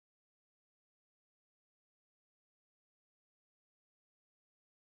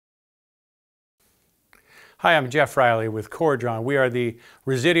Hi, I'm Jeff Riley with Cordron. We are the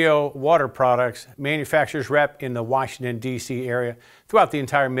Resideo water products manufacturers rep in the Washington, D.C. area throughout the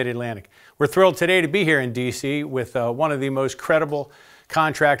entire Mid-Atlantic. We're thrilled today to be here in D.C. with one of the most credible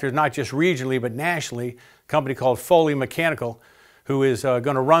contractors, not just regionally but nationally, a company called Foley Mechanical, who is going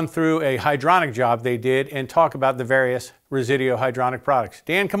to run through a hydronic job they did and talk about the various Resideo hydronic products.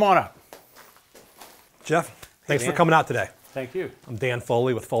 Dan, come on up. Jeff, thanks for coming out today. Thank you. I'm Dan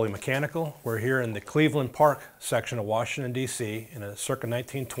Foley with Foley Mechanical. We're here in the Cleveland Park section of Washington, D.C. in a circa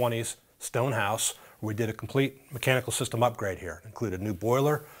 1920s stone house where we did a complete mechanical system upgrade here. It included a new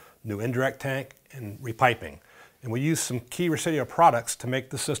boiler, new indirect tank, and repiping. And we used some key Resideo products to make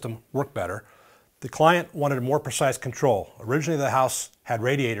the system work better. The client wanted a more precise control. Originally the house had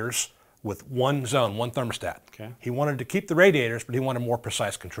radiators with one zone, one thermostat. Okay. He wanted to keep the radiators, but he wanted more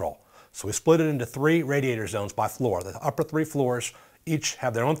precise control. So we split it into 3 radiator zones by floor. The upper 3 floors each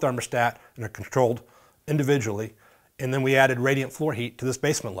have their own thermostat and are controlled individually. And then we added radiant floor heat to this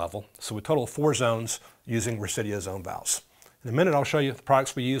basement level. So we total 4 zones using Resideo zone valves. In a minute, I'll show you the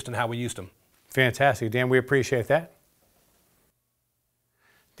products we used and how we used them. Fantastic, Dan. We appreciate that.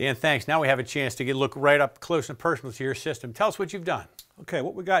 Dan, thanks. Now we have a chance to look right up close and personal to your system. Tell us what you've done. Okay,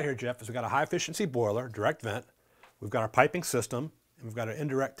 what we got here, Jeff, is we've got a high-efficiency boiler, direct vent. We've got our piping system. And we've got an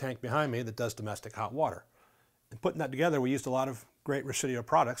indirect tank behind me that does domestic hot water. And putting that together, we used a lot of great Resideo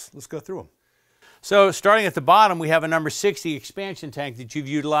products. Let's go through them. So starting at the bottom, we have a number 60 expansion tank that you've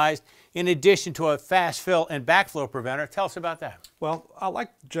utilized in addition to a fast fill and backflow preventer. Tell us about that. Well, I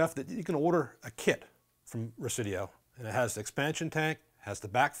like, Jeff, that you can order a kit from Resideo. And it has the expansion tank, has the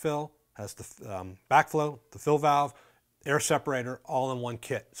backfill, has the backflow, the fill valve, air separator, all in one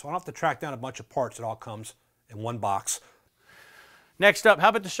kit. So I don't have to track down a bunch of parts. It all comes in one box. Next up, how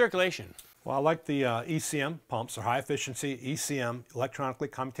about the circulation? Well, I like the ECM pumps, or high efficiency ECM, electronically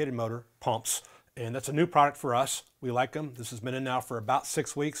commutated motor pumps. And that's a new product for us. We like them. This has been in now for about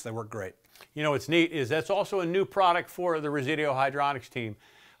 6 weeks. They work great. You know what's neat is that's also a new product for the Resideo Hydronics team.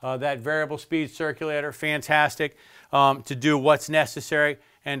 That variable speed circulator, fantastic to do what's necessary.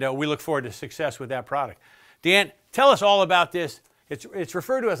 And we look forward to success with that product. Dan, tell us all about this. It's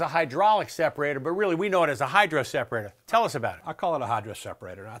referred to as a hydraulic separator, but really we know it as a hydro-separator. Tell us about it. I call it a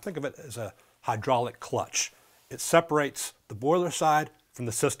hydro-separator. I think of it as a hydraulic clutch. It separates the boiler side from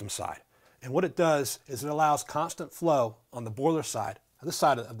the system side. And what it does is it allows constant flow on the boiler side, this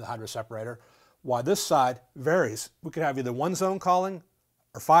side of the hydro-separator, while this side varies. We could have either 1 zone calling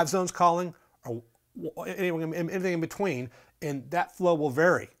or 5 zones calling or anything in between, and that flow will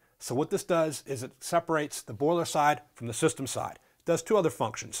vary. So what this does is it separates the boiler side from the system side. It does 2 other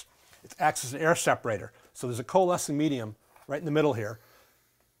functions. It acts as an air separator. So there's a coalescing medium right in the middle here.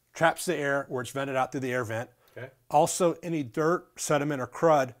 Traps the air where it's vented out through the air vent. Okay. Also, any dirt, sediment, or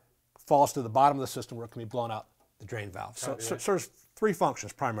crud falls to the bottom of the system where it can be blown out the drain valve. So it serves 3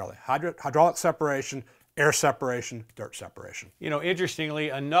 functions primarily. Hydraulic separation, air separation, dirt separation. You know, interestingly,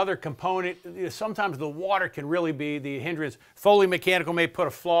 another component, sometimes the water can really be the hindrance. Foley Mechanical may put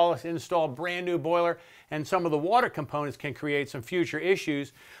a flawless install, brand new boiler, and some of the water components can create some future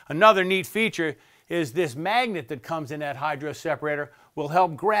issues. Another neat feature is this magnet that comes in that hydro separator will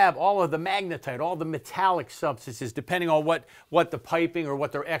help grab all of the magnetite, all the metallic substances, depending on what the piping or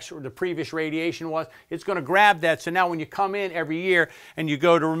what the previous radiation was. It's going to grab that. So now when you come in every year and you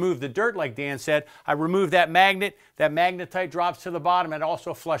go to remove the dirt, like Dan said, I remove that magnet, that magnetite drops to the bottom and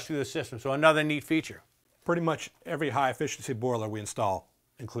also flush through the system. So another neat feature. Pretty much every high efficiency boiler we install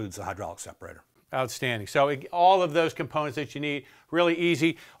includes a hydraulic separator. Outstanding. So all of those components that you need, really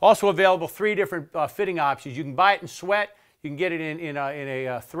easy. Also available 3 different fitting options. You can buy it in sweat, you can get it in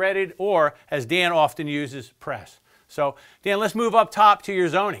a threaded, or as Dan often uses, press. So Dan, let's move up top to your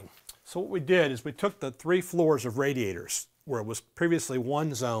zoning. So what we did is we took the 3 floors of radiators where it was previously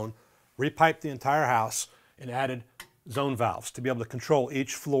 1 zone, repiped the entire house, and added zone valves to be able to control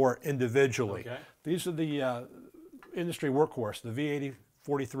each floor individually. Okay. These are the industry workhorse, the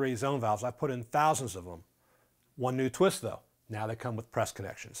V8043 zone valves. I put in thousands of them. 1 new twist though. Now they come with press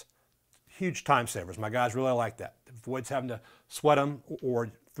connections. Huge time savers. My guys really like that. It avoids having to sweat them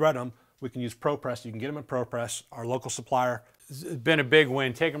or thread them. We can use ProPress. You can get them in ProPress, our local supplier. It's been a big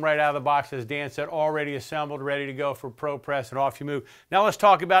win. Take them right out of the box, as Dan said, already assembled, ready to go for ProPress, and off you move. Now let's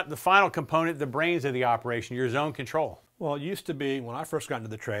talk about the final component, the brains of the operation, your zone control. Well, it used to be, when I first got into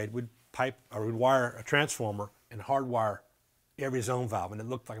the trade, we'd wire a transformer and hardwire every zone valve, and it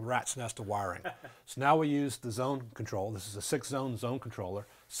looked like a rat's nest of wiring. So now we use the zone control. This is a 6-zone zone controller.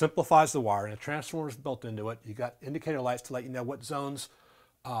 Simplifies the wiring. A transformer is built into it. You got indicator lights to let you know what zones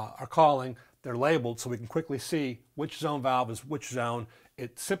are calling. They're labeled so we can quickly see which zone valve is which zone.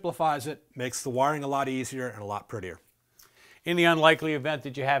 It simplifies it, makes the wiring a lot easier and a lot prettier. In the unlikely event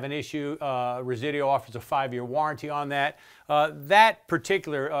that you have an issue, Resideo offers a 5-year warranty on that. That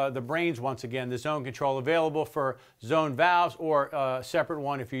particular, the brains, once again, the zone control available for zone valves or a separate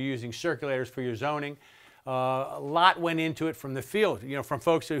one if you're using circulators for your zoning. A lot went into it from the field, you know, from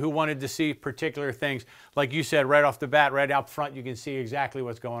folks who wanted to see particular things. Like you said, right off the bat, right out front, you can see exactly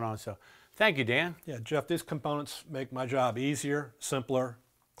what's going on. So thank you, Dan. Yeah, Jeff, these components make my job easier, simpler.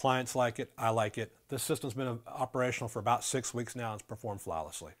 Clients like it, I like it. This system's been operational for about 6 weeks now and it's performed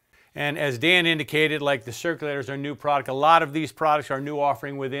flawlessly. And as Dan indicated, like the circulators are a new product. A lot of these products are a new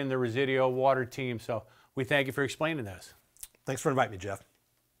offering within the Resideo water team. So we thank you for explaining those. Thanks for inviting me, Jeff.